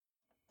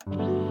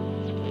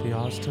The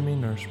Ostomy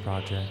Nurse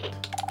Project.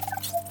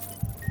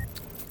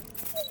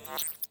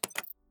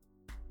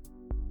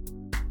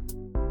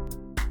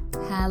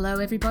 Hello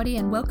everybody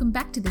and welcome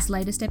back to this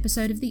latest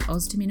episode of the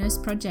Ostomy Nurse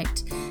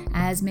Project.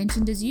 As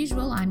mentioned as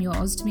usual, I'm your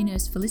Ostomy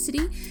Nurse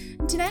Felicity,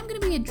 and today I'm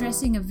going to be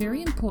addressing a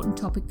very important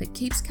topic that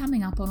keeps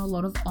coming up on a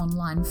lot of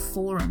online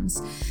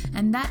forums,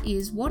 and that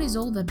is what is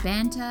all the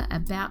banter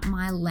about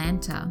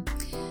Mylanta.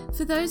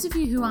 For those of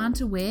you who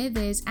aren't aware,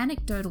 there's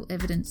anecdotal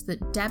evidence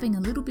that dabbing a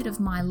little bit of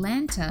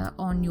Mylanta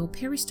on your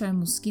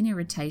peristomal skin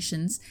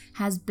irritations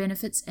has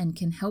benefits and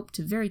can help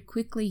to very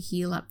quickly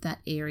heal up that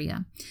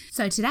area.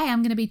 So today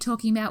I'm going to be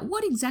talking about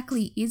what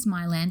exactly is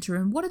Mylanta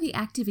and what are the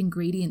active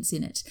ingredients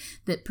in it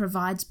that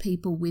provides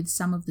people with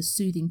some of the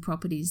soothing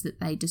properties that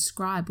they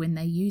describe when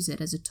they use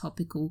it as a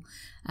topical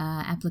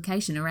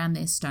application around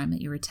their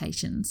stoma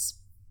irritations.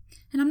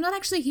 And I'm not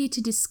actually here to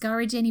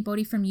discourage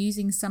anybody from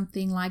using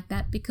something like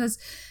that because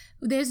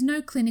there's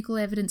no clinical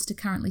evidence to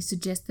currently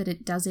suggest that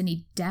it does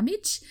any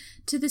damage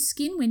to the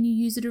skin when you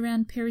use it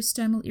around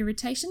peristomal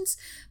irritations.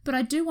 But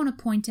I do want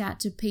to point out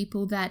to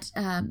people that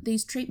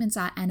these treatments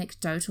are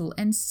anecdotal,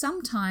 and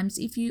sometimes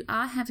if you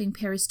are having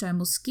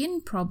peristomal skin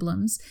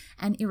problems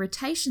and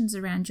irritations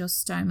around your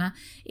stoma,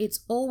 it's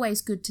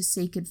always good to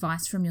seek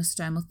advice from your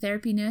stomal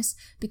therapy nurse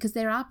because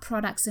there are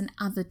products and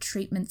other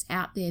treatments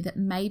out there that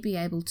may be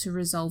able to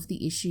resolve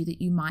the issue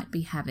that you might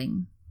be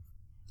having.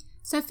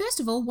 So first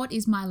of all, what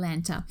is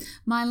Mylanta?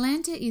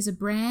 Mylanta is a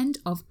brand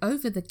of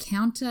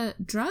over-the-counter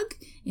drug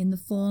in the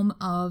form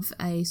of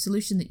a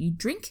solution that you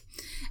drink,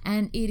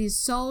 and it is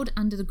sold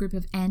under the group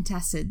of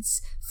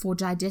antacids for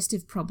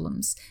digestive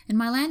problems. And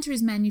Mylanta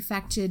is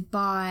manufactured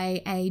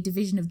by a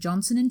division of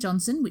Johnson &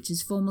 Johnson, which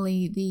is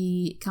formerly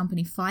the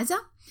company Pfizer,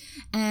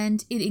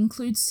 and it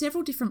includes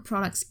several different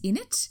products in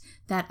it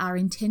that are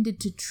intended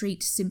to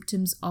treat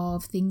symptoms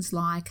of things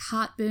like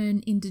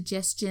heartburn,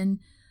 indigestion,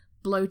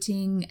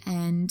 bloating,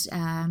 and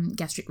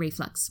gastric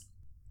reflux.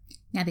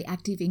 Now, the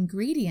active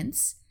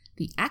ingredients,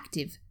 the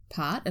active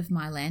part of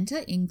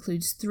Mylanta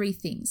includes three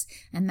things,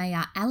 and they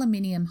are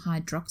aluminium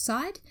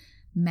hydroxide,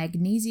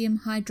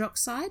 magnesium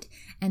hydroxide,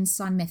 and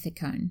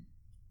simethicone.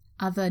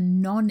 Other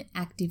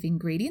non-active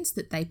ingredients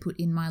that they put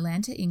in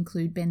Mylanta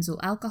include benzyl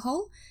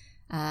alcohol,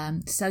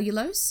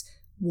 cellulose,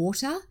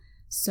 water,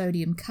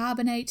 sodium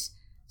carbonate,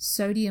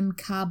 sodium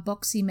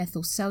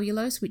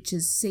carboxymethylcellulose, which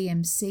is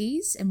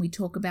CMCs, and we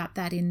talk about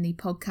that in the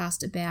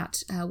podcast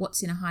about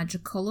what's in a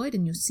hydrocolloid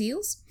and your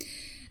seals.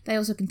 They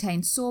also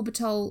contain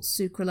sorbitol,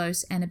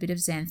 sucralose, and a bit of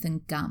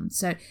xanthan gum.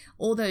 So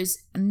all those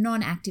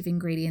non-active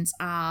ingredients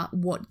are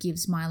what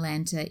gives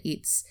Mylanta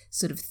its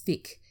sort of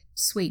thick,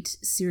 sweet,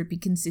 syrupy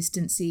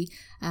consistency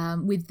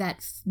with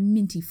that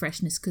minty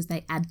freshness because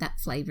they add that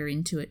flavour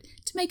into it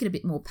to make it a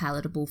bit more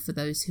palatable for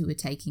those who are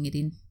taking it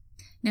in.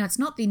 Now, it's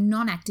not the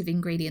non-active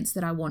ingredients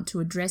that I want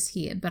to address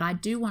here, but I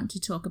do want to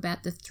talk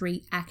about the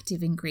three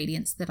active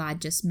ingredients that I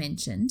just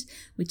mentioned,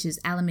 which is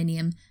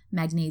aluminium,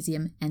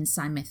 magnesium, and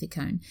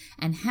simethicone,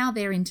 and how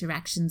their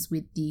interactions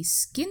with the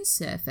skin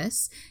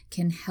surface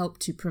can help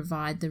to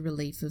provide the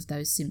relief of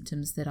those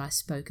symptoms that I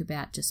spoke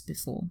about just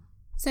before.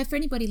 So for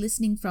anybody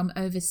listening from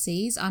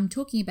overseas, I'm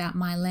talking about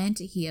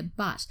Mylanta here,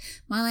 but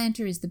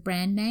Mylanta is the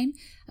brand name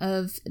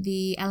of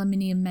the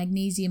aluminium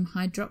magnesium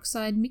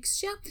hydroxide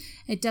mixture.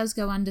 It does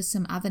go under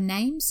some other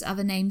names.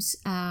 Other names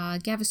are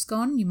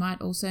Gaviscon, you might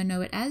also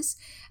know it as,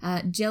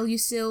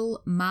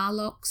 Gelusil,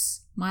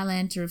 Marlox,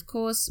 Mylanta of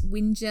course,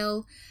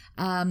 Wingel,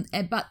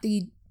 but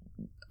the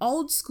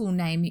old school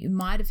name you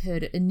might have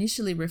heard it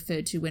initially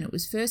referred to when it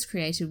was first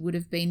created would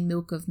have been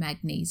milk of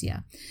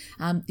magnesia,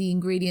 the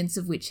ingredients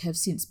of which have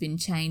since been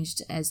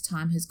changed as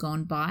time has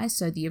gone by.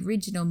 So the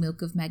original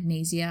milk of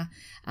magnesia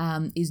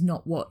is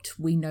not what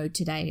we know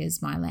today as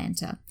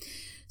Mylanta.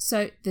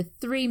 So the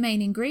three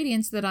main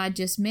ingredients that I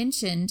just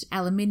mentioned,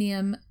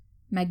 aluminium,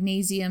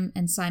 magnesium,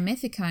 and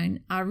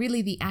simethicone, are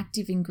really the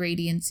active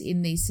ingredients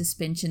in these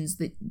suspensions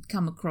that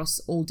come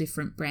across all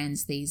different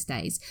brands these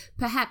days.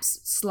 Perhaps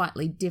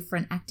slightly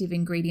different active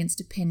ingredients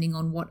depending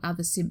on what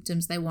other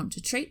symptoms they want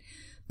to treat,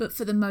 but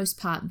for the most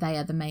part, they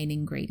are the main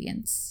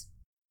ingredients.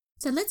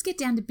 So let's get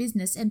down to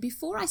business, and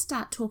before I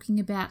start talking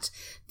about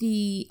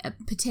the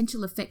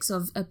potential effects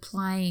of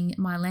applying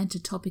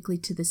Mylanta topically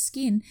to the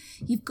skin,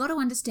 you've got to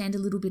understand a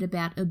little bit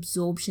about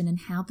absorption and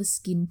how the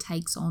skin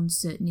takes on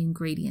certain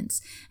ingredients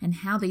and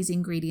how these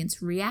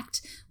ingredients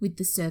react with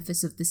the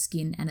surface of the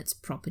skin and its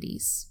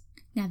properties.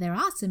 Now, there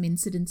are some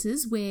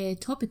incidences where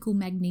topical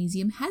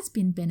magnesium has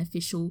been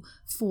beneficial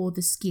for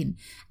the skin,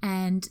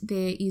 and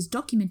there is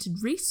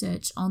documented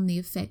research on the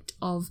effect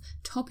of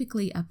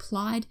topically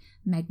applied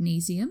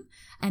magnesium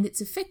and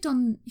its effect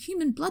on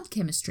human blood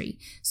chemistry.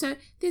 So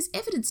there's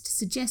evidence to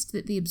suggest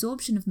that the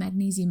absorption of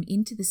magnesium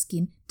into the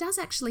skin does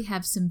actually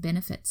have some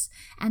benefits.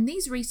 And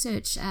these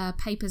research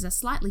papers are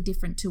slightly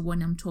different to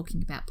when I'm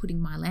talking about putting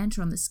Mylanta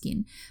on the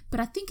skin,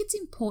 but I think it's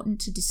important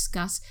to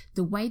discuss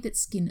the way that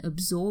skin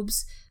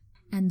absorbs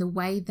and the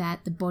way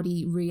that the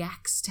body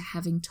reacts to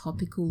having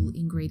topical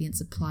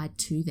ingredients applied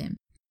to them.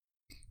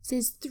 So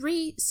there's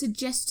 3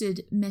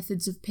 suggested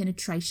methods of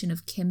penetration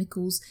of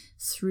chemicals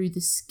through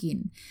the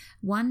skin.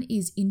 One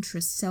is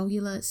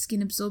intracellular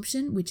skin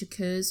absorption, which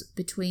occurs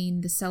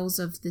between the cells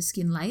of the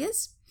skin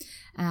layers,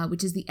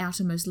 which is the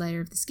outermost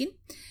layer of the skin.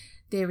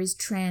 There is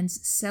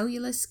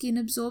transcellular skin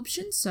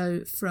absorption,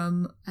 so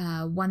from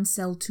one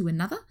cell to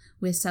another,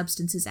 where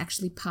substances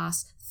actually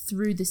pass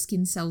through the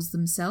skin cells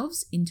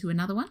themselves into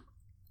another one.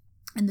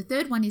 And the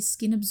third one is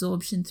skin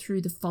absorption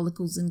through the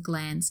follicles and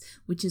glands,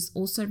 which is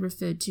also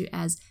referred to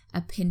as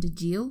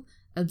appendigeal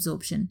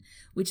absorption,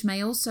 which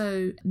may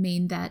also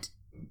mean that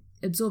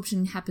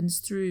absorption happens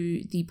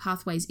through the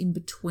pathways in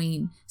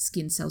between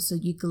skin cells, so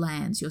your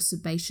glands, your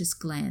sebaceous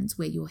glands,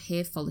 where your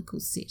hair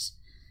follicles sit.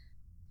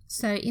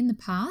 So in the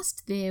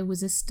past, there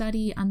was a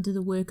study under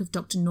the work of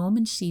Dr.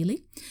 Norman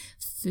Shealy,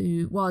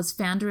 who was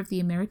founder of the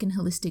American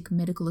Holistic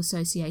Medical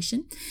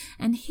Association,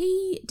 and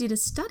he did a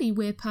study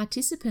where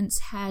participants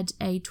had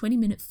a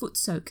 20-minute foot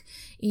soak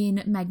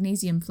in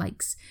magnesium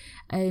flakes,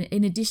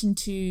 in addition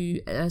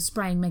to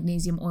spraying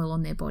magnesium oil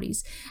on their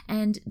bodies.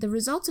 And the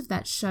results of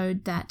that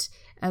showed that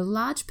a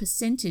large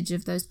percentage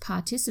of those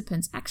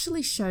participants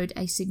actually showed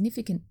a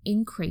significant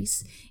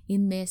increase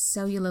in their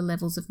cellular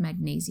levels of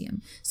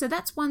magnesium. So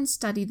that's one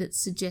study that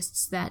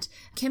suggests that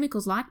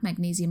chemicals like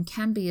magnesium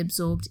can be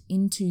absorbed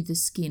into the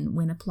skin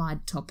when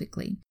applied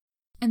topically.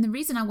 And the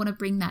reason I want to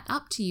bring that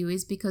up to you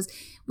is because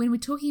when we're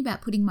talking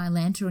about putting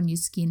Mylanta on your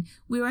skin,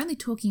 we're only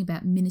talking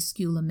about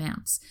minuscule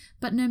amounts.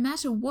 But no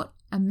matter what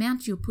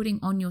amount you're putting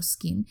on your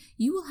skin,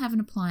 you will have an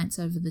appliance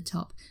over the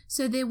top.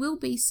 So there will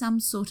be some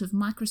sort of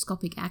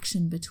microscopic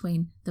action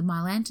between the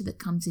Mylanta that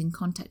comes in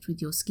contact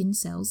with your skin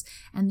cells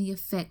and the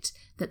effect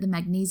that the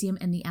magnesium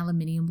and the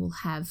aluminium will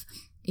have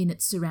in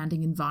its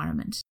surrounding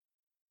environment.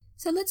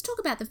 So let's talk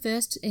about the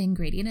first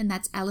ingredient, and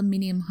that's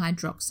aluminium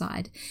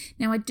hydroxide.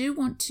 Now, I do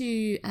want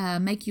to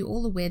make you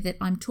all aware that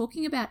I'm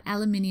talking about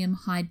aluminium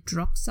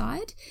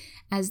hydroxide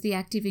as the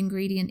active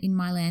ingredient in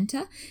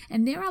Mylanta,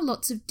 and there are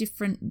lots of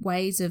different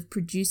ways of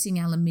producing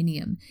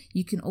aluminium.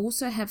 You can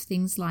also have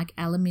things like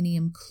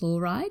aluminium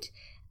chloride,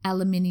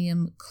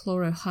 aluminium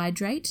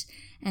chlorohydrate,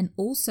 and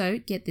also,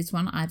 get this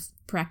one, I've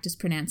practiced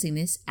pronouncing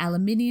this,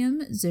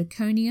 aluminium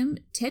zirconium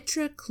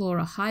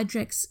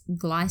tetrachlorohydrex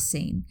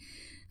glycine.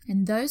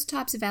 And those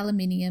types of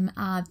aluminium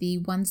are the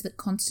ones that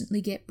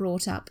constantly get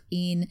brought up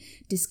in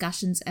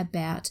discussions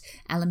about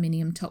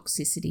aluminium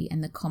toxicity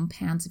and the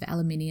compounds of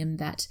aluminium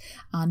that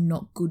are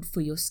not good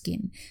for your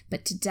skin.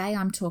 But today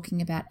I'm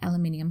talking about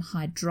aluminium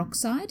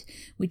hydroxide,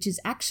 which is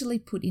actually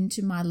put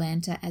into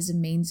Mylanta as a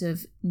means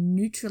of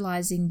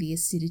neutralizing the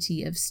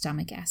acidity of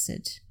stomach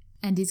acid,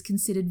 and is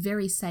considered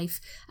very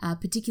safe,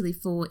 particularly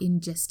for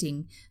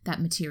ingesting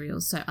that material.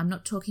 So I'm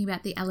not talking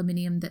about the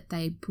aluminium that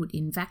they put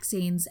in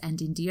vaccines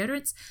and in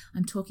deodorants.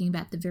 I'm talking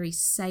about the very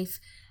safe,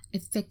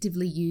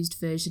 effectively used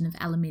version of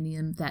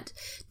aluminium that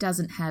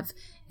doesn't have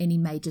any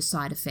major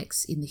side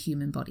effects in the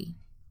human body,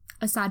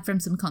 aside from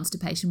some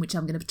constipation, which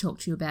I'm going to talk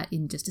to you about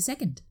in just a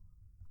second.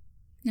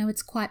 Now,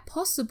 it's quite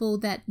possible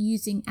that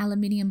using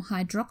aluminium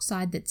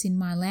hydroxide that's in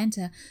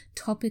Mylanta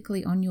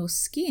topically on your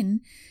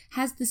skin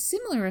has the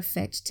similar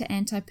effect to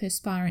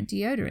antiperspirant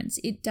deodorants.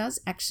 It does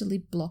actually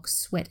block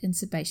sweat and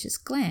sebaceous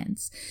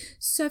glands.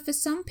 So for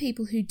some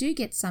people who do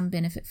get some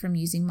benefit from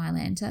using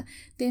Mylanta,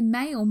 there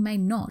may or may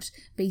not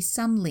be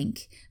some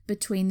link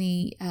between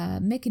the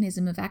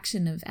mechanism of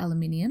action of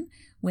aluminium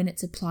when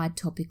it's applied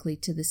topically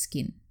to the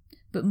skin.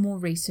 But more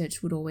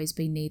research would always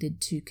be needed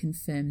to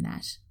confirm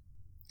that.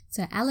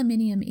 So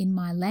aluminium in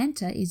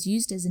Mylanta is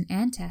used as an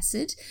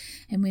antacid,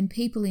 and when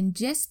people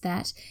ingest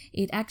that,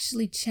 it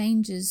actually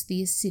changes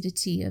the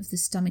acidity of the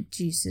stomach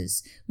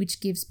juices,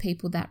 which gives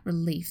people that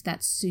relief,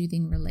 that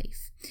soothing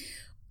relief.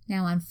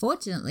 Now,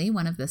 unfortunately,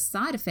 one of the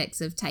side effects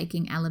of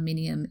taking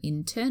aluminium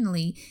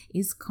internally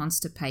is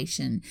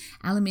constipation.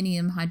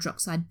 Aluminium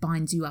hydroxide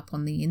binds you up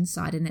on the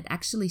inside and it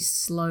actually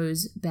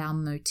slows bowel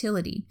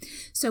motility.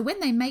 So when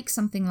they make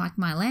something like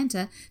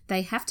Mylanta,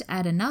 they have to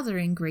add another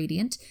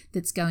ingredient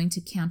that's going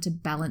to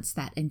counterbalance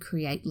that and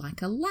create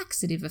like a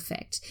laxative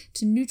effect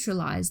to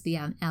neutralize the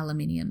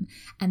aluminium.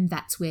 And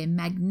that's where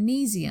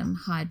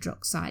magnesium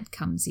hydroxide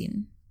comes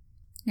in.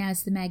 Now,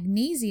 it's the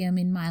magnesium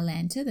in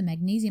Mylanta, the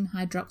magnesium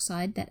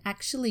hydroxide, that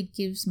actually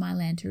gives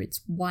Mylanta its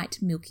white,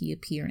 milky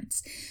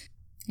appearance.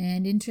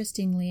 And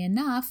interestingly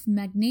enough,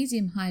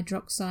 magnesium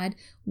hydroxide,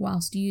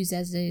 whilst used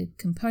as a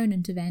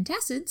component of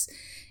antacids,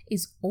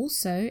 is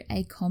also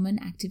a common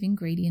active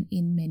ingredient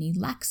in many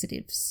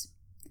laxatives.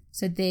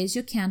 So there's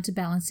your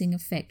counterbalancing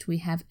effect. We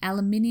have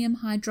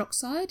aluminium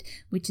hydroxide,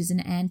 which is an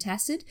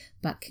antacid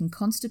but can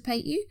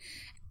constipate you.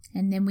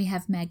 And then we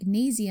have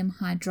magnesium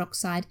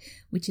hydroxide,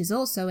 which is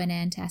also an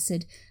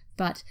antacid,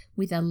 but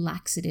with a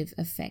laxative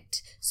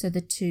effect. So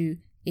the two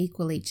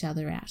equal each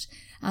other out.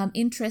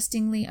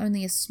 Interestingly,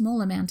 only a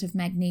small amount of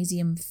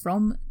magnesium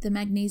from the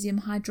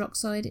magnesium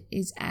hydroxide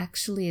is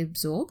actually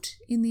absorbed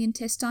in the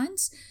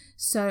intestines.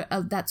 So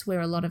that's where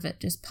a lot of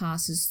it just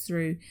passes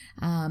through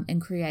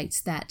and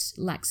creates that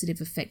laxative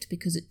effect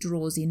because it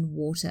draws in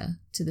water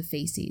to the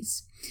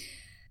feces.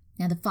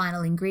 Now, the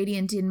final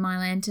ingredient in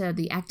Mylanta,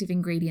 the active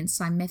ingredient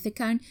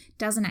simethicone,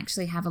 doesn't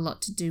actually have a lot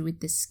to do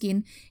with the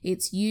skin.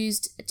 It's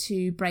used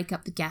to break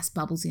up the gas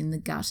bubbles in the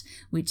gut,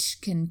 which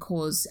can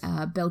cause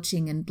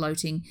belching and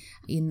bloating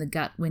in the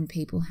gut when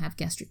people have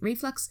gastric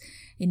reflux,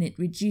 and it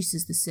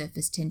reduces the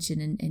surface tension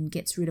and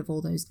gets rid of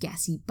all those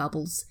gassy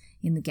bubbles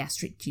in the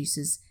gastric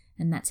juices,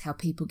 and that's how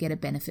people get a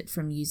benefit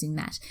from using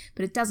that.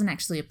 But it doesn't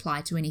actually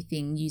apply to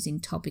anything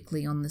using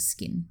topically on the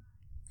skin.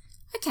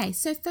 Okay,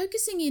 so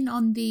focusing in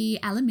on the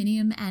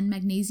aluminium and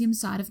magnesium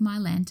side of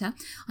Mylanta,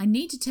 I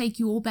need to take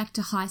you all back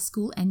to high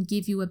school and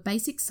give you a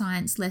basic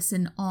science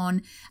lesson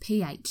on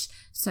pH.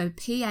 So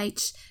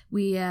pH,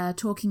 we are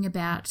talking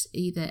about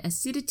either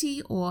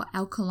acidity or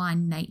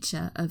alkaline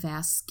nature of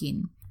our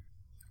skin.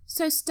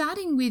 So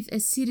starting with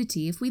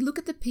acidity, if we look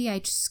at the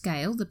pH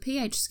scale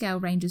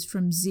ranges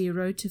from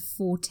 0 to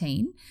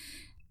 14.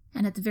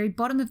 And at the very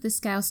bottom of the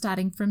scale,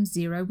 starting from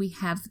 0, we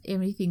have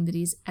everything that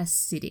is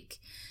acidic.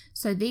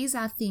 So these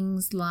are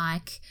things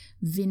like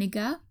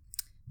vinegar,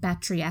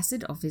 battery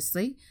acid,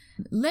 obviously,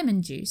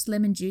 lemon juice.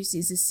 Lemon juice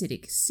is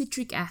acidic.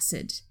 Citric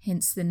acid,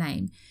 hence the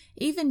name.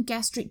 Even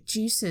gastric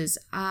juices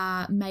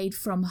are made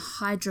from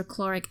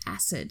hydrochloric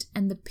acid,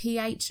 and the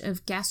pH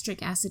of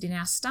gastric acid in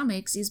our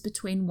stomachs is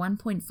between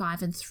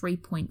 1.5 and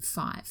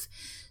 3.5.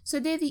 So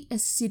they're the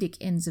acidic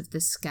ends of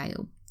the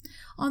scale.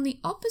 On the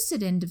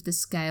opposite end of the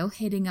scale,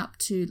 heading up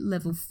to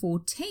level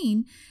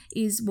 14,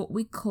 is what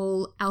we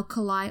call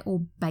alkali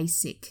or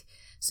basic.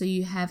 So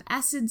you have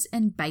acids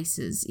and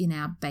bases in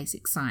our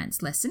basic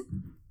science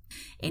lesson.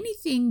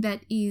 Anything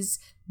that is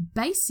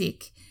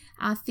basic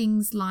are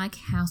things like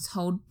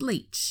household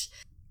bleach.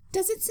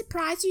 Does it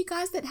surprise you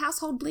guys that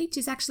household bleach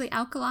is actually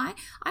alkali?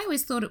 I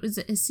always thought it was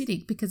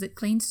acidic because it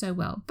cleans so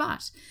well,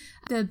 but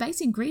the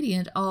base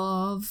ingredient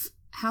of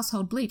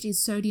household bleach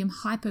is sodium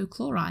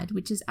hypochlorite,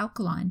 which is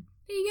alkaline.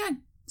 There you go.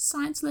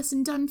 Science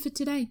lesson done for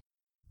today.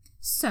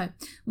 So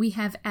we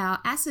have our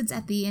acids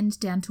at the end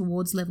down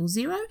towards level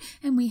 0,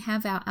 and we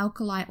have our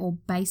alkali or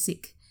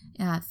basic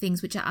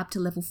things which are up to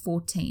level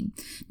 14.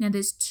 Now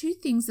there's two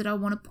things that I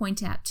want to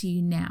point out to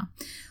you now.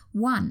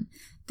 One,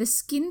 the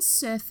skin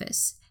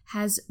surface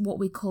has what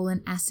we call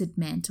an acid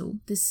mantle.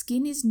 The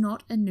skin is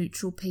not a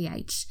neutral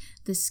pH.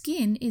 The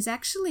skin is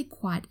actually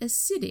quite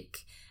acidic.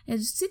 It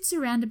sits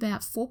around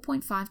about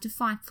 4.5 to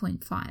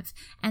 5.5,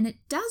 and it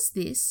does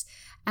this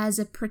as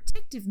a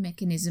protective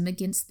mechanism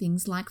against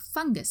things like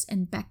fungus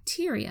and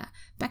bacteria.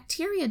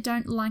 Bacteria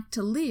don't like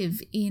to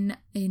live in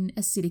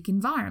acidic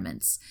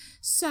environments.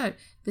 So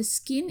the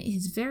skin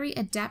is very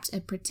adept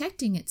at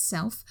protecting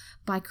itself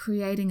by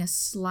creating a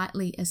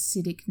slightly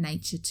acidic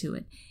nature to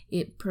it.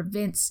 It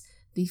prevents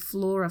the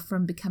flora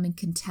from becoming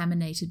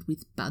contaminated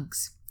with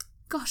bugs.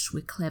 Gosh,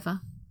 we're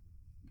clever.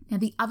 Now,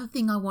 the other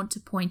thing I want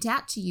to point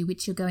out to you,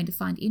 which you're going to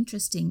find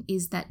interesting,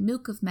 is that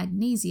milk of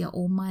magnesia,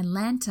 or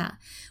Mylanta,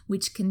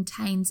 which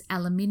contains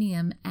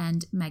aluminium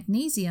and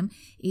magnesium,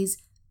 is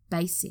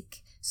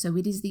basic. So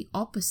it is the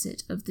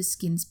opposite of the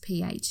skin's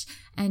pH.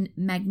 And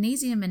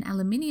magnesium and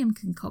aluminium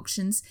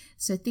concoctions,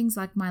 so things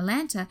like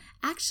Mylanta,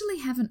 actually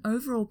have an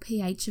overall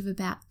pH of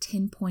about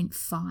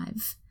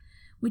 10.5.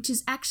 which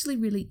is actually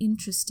really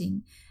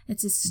interesting.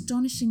 It's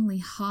astonishingly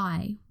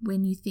high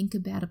when you think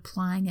about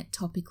applying it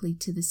topically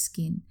to the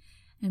skin.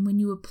 And when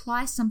you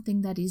apply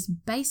something that is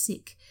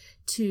basic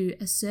to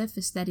a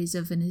surface that is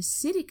of an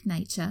acidic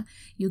nature,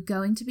 you're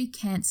going to be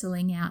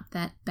cancelling out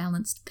that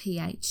balanced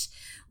pH,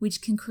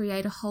 which can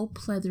create a whole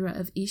plethora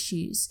of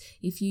issues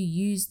if you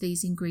use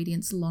these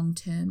ingredients long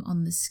term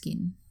on the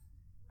skin.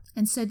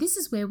 And so this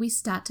is where we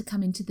start to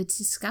come into the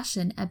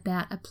discussion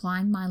about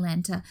applying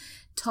Mylanta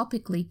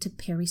topically to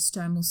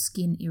peristomal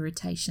skin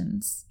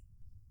irritations.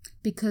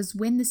 Because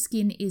when the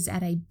skin is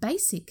at a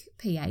basic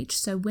pH,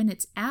 so when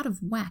it's out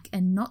of whack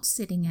and not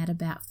sitting at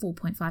about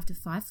 4.5 to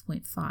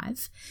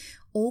 5.5,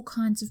 all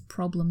kinds of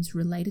problems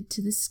related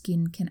to the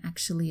skin can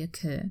actually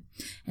occur.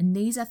 And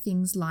these are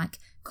things like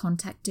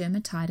contact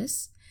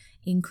dermatitis,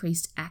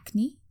 increased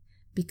acne,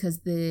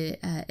 because the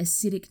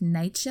acidic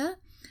nature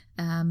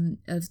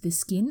of the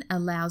skin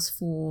allows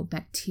for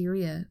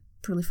bacteria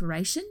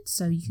proliferation,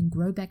 so you can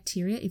grow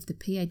bacteria if the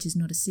pH is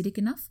not acidic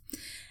enough,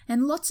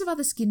 and lots of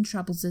other skin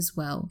troubles as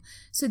well.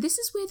 So this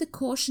is where the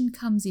caution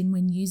comes in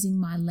when using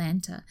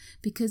Mylanta,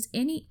 because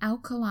any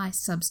alkali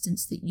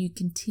substance that you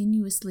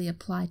continuously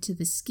apply to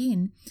the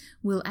skin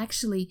will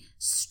actually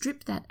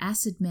strip that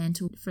acid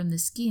mantle from the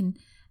skin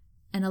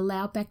and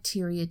allow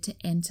bacteria to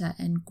enter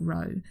and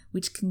grow,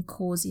 which can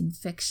cause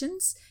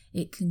infections.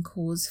 It can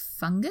cause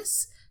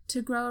fungus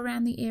to grow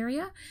around the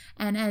area,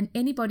 and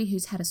anybody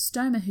who's had a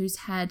stoma, who's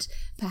had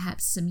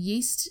perhaps some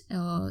yeast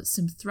or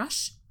some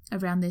thrush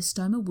around their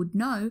stoma, would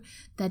know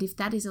that if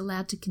that is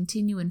allowed to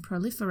continue and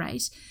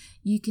proliferate,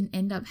 you can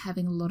end up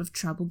having a lot of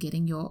trouble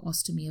getting your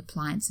ostomy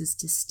appliances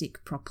to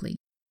stick properly.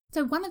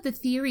 So one of the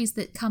theories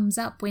that comes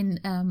up when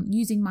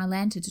using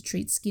Mylanta to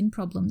treat skin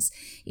problems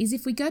is,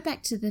 if we go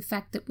back to the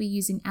fact that we're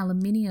using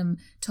aluminium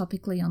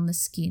topically on the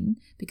skin,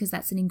 because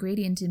that's an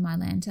ingredient in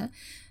Mylanta,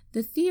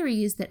 The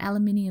theory is that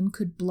aluminium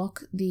could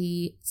block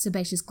the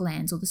sebaceous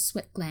glands or the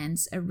sweat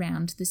glands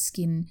around the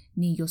skin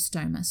near your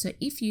stoma. So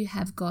if you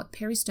have got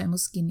peristomal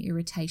skin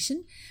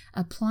irritation,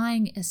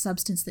 applying a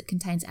substance that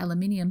contains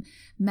aluminium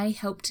may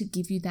help to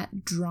give you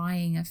that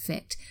drying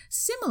effect,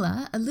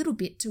 similar a little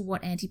bit to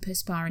what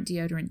antiperspirant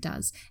deodorant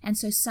does. And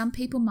so some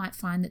people might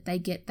find that they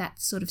get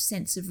that sort of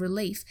sense of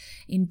relief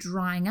in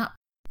drying up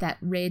that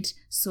red,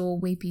 sore,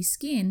 weepy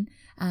skin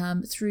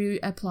through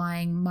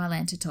applying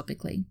Mylanta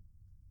topically.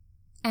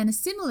 And a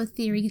similar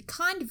theory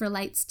kind of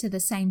relates to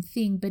the same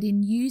thing, but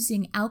in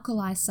using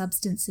alkali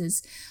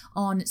substances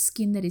on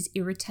skin that is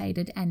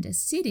irritated and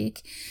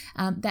acidic,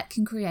 that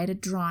can create a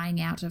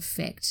drying out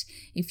effect.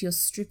 If you're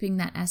stripping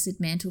that acid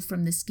mantle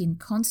from the skin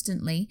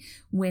constantly,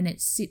 when it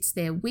sits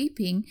there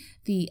weeping,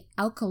 the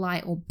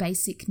alkali or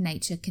basic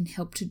nature can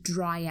help to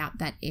dry out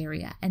that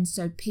area. And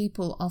so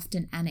people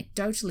often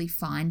anecdotally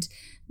find,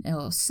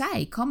 or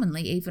say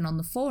commonly even on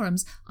the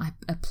forums, I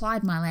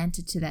applied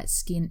Mylanta to that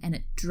skin and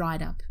it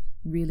dried up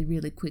really,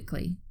 really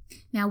quickly.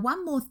 Now,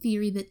 one more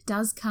theory that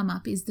does come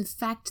up is the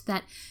fact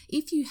that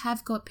if you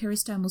have got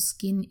peristomal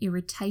skin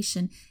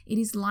irritation, it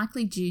is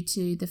likely due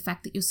to the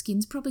fact that your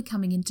skin's probably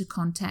coming into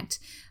contact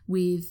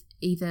with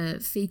either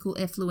fecal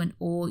effluent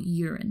or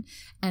urine,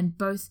 and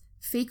both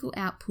fecal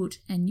output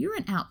and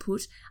urine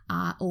output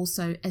are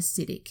also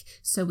acidic.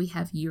 So we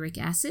have uric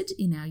acid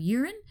in our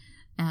urine,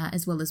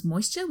 as well as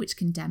moisture, which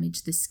can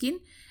damage the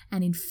skin.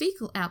 And in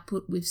fecal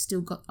output, we've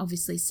still got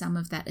obviously some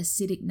of that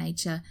acidic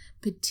nature,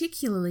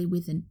 particularly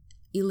with an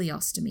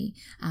ileostomy,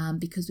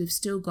 because we've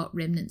still got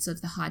remnants of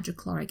the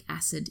hydrochloric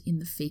acid in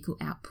the fecal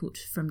output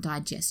from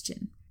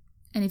digestion.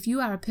 And if you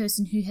are a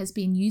person who has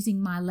been using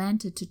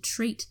Mylanta to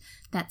treat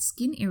that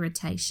skin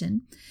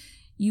irritation,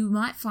 you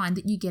might find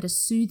that you get a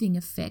soothing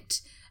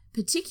effect,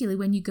 particularly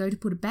when you go to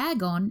put a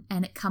bag on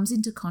and it comes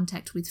into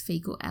contact with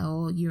fecal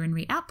or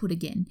urinary output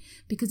again.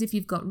 Because if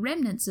you've got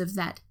remnants of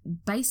that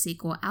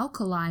basic or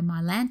alkali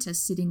Mylanta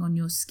sitting on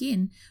your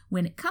skin,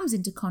 when it comes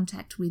into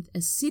contact with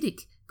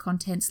acidic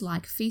contents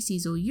like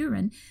feces or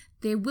urine,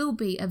 there will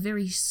be a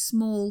very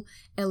small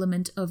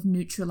element of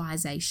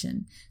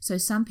neutralization. So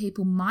some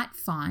people might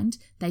find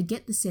they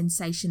get the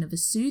sensation of a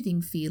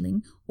soothing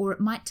feeling, or it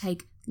might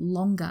take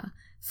longer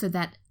for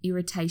that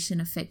irritation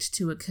effect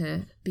to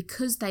occur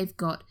because they've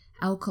got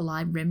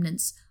alkali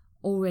remnants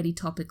already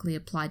topically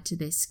applied to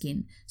their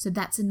skin. So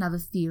that's another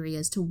theory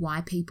as to why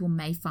people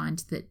may find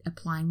that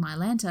applying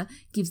Mylanta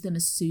gives them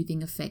a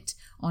soothing effect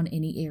on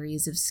any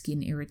areas of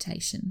skin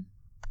irritation.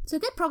 So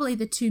they're probably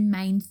the two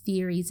main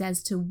theories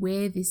as to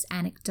where this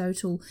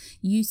anecdotal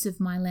use of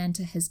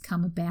Mylanta has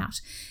come about,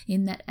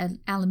 in that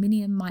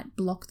aluminium might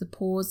block the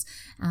pores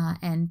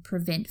and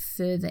prevent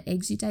further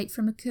exudate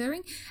from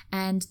occurring,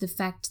 and the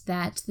fact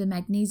that the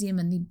magnesium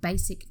and the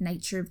basic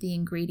nature of the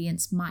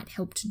ingredients might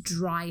help to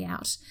dry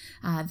out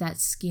that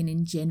skin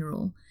in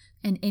general.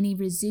 And any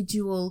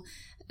residual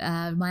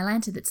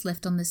Mylanta that's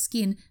left on the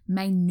skin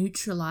may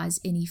neutralize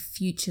any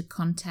future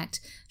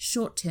contact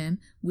short term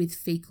with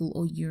fecal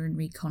or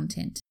urinary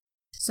content.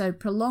 So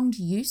prolonged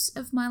use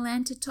of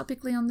Mylanta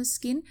topically on the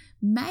skin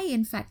may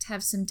in fact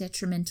have some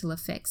detrimental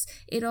effects.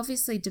 It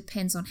obviously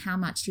depends on how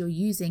much you're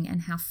using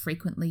and how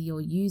frequently you're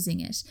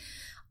using it.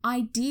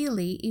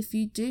 Ideally, if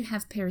you do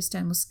have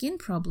peristomal skin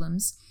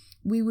problems,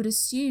 we would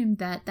assume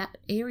that that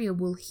area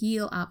will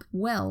heal up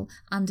well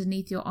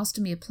underneath your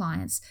ostomy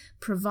appliance,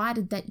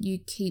 provided that you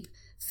keep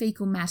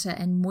fecal matter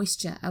and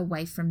moisture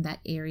away from that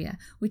area,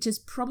 which is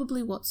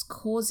probably what's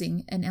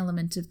causing an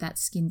element of that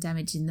skin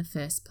damage in the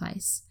first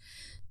place.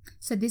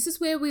 So this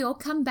is where we all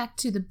come back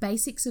to the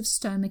basics of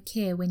stoma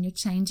care when you're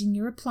changing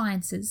your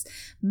appliances.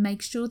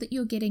 Make sure that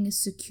you're getting a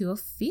secure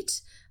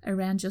fit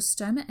around your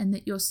stoma and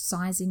that your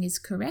sizing is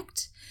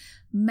correct.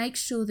 Make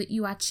sure that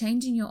you are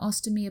changing your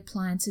ostomy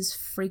appliances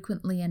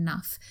frequently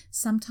enough.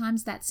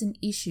 Sometimes that's an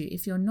issue.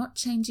 If you're not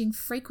changing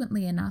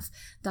frequently enough,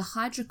 the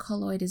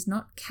hydrocolloid is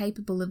not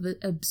capable of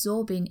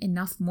absorbing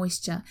enough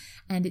moisture,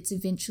 and it's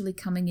eventually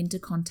coming into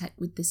contact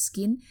with the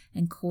skin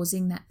and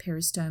causing that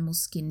peristomal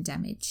skin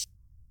damage.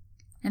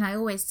 And I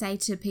always say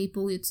to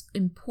people, it's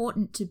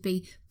important to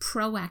be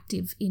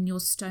proactive in your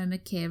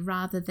stoma care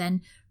rather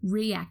than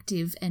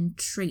reactive and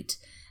treat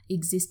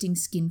existing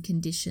skin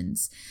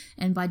conditions.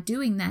 And by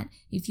doing that,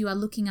 if you are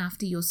looking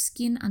after your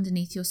skin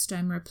underneath your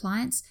stoma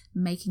appliance,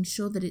 making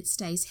sure that it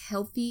stays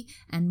healthy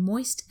and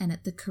moist and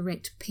at the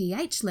correct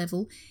pH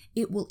level,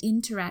 it will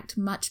interact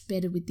much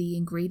better with the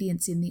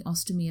ingredients in the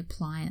ostomy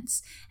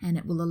appliance, and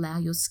it will allow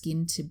your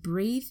skin to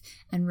breathe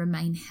and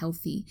remain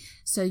healthy.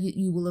 So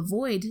you will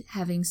avoid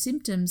having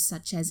symptoms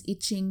such as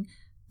itching,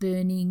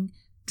 burning,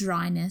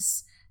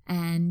 dryness,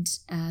 and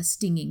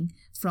stinging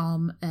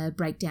from a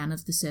breakdown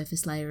of the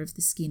surface layer of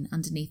the skin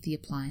underneath the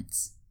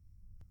appliance.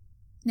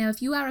 Now,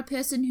 if you are a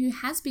person who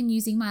has been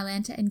using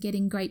Mylanta and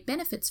getting great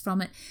benefits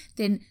from it,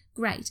 then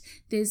great.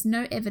 There's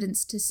no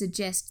evidence to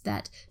suggest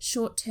that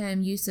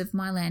short-term use of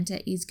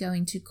Mylanta is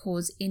going to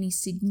cause any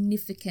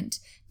significant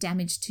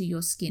damage to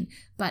your skin.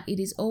 But it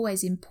is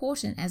always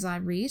important, as I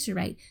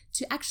reiterate,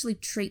 to actually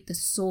treat the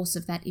source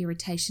of that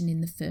irritation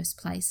in the first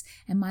place.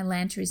 And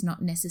Mylanta is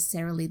not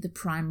necessarily the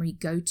primary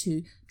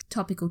go-to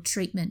topical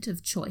treatment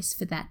of choice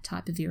for that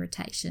type of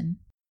irritation.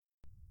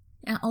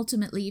 Now,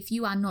 ultimately, if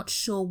you are not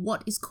sure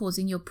what is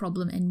causing your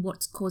problem and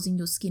what's causing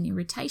your skin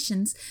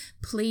irritations,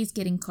 please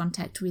get in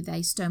contact with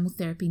a stomal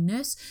therapy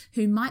nurse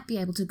who might be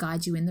able to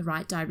guide you in the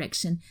right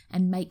direction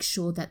and make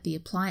sure that the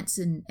appliance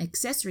and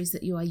accessories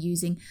that you are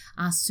using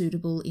are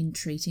suitable in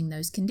treating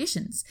those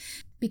conditions.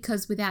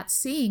 Because without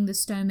seeing the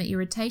stoma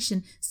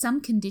irritation,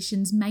 some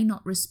conditions may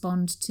not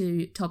respond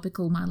to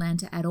topical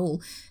Mylanta at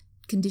all.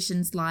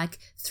 Conditions like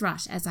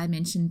thrush, as I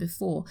mentioned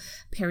before,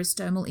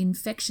 peristomal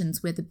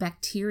infections where the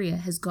bacteria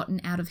has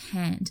gotten out of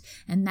hand,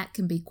 and that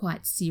can be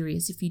quite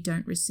serious if you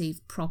don't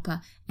receive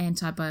proper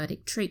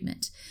antibiotic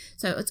treatment.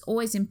 So it's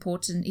always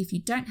important, if you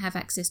don't have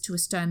access to a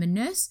stoma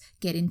nurse,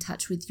 get in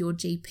touch with your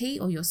GP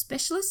or your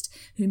specialist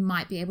who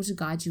might be able to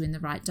guide you in the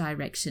right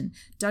direction.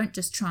 Don't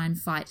just try and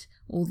fight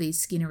all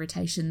these skin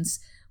irritations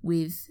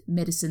with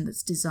medicine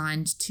that's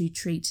designed to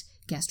treat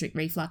gastric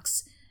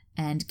reflux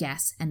and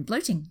gas and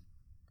bloating.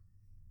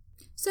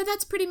 So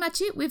that's pretty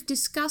much it. We've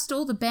discussed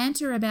all the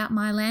banter about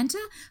Mylanta.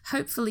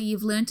 Hopefully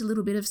you've learnt a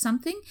little bit of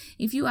something.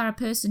 If you are a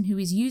person who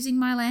is using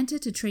Mylanta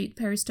to treat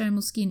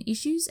peristomal skin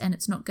issues and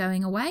it's not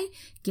going away,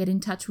 get in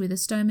touch with a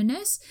stoma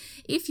nurse.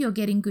 If you're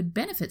getting good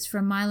benefits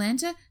from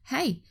Mylanta,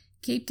 hey,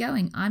 keep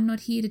going. I'm not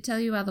here to tell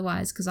you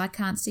otherwise because I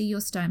can't see your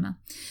stoma.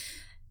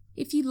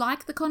 If you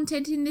like the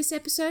content in this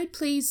episode,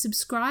 please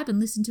subscribe and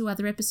listen to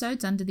other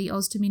episodes under the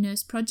Ostomy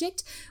Nurse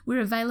Project. We're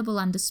available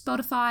under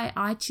Spotify,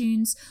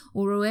 iTunes,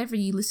 or wherever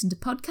you listen to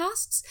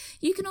podcasts.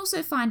 You can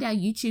also find our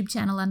YouTube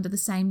channel under the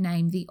same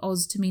name, the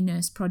Ostomy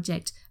Nurse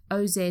Project,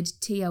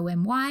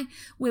 OZTOMY,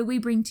 where we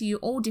bring to you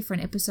all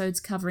different episodes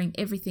covering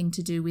everything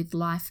to do with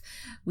life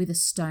with a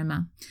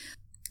stoma.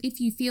 If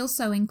you feel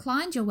so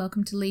inclined, you're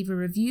welcome to leave a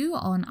review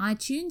on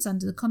iTunes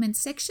under the comments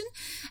section.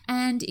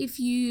 And if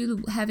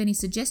you have any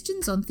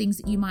suggestions on things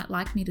that you might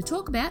like me to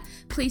talk about,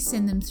 please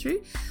send them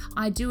through.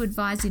 I do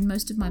advise in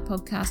most of my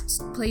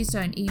podcasts, please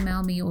don't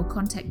email me or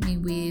contact me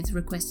with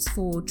requests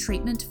for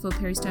treatment for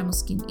peristomal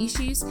skin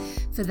issues.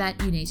 For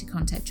that, you need to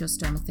contact your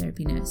stomal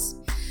therapy nurse.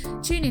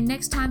 Tune in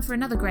next time for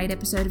another great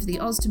episode of the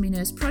Ostomy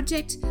Nurse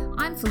Project.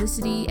 I'm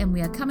Felicity and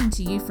we are coming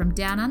to you from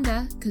down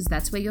under because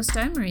that's where your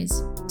stoma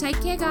is.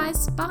 Take care,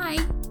 guys. Bye.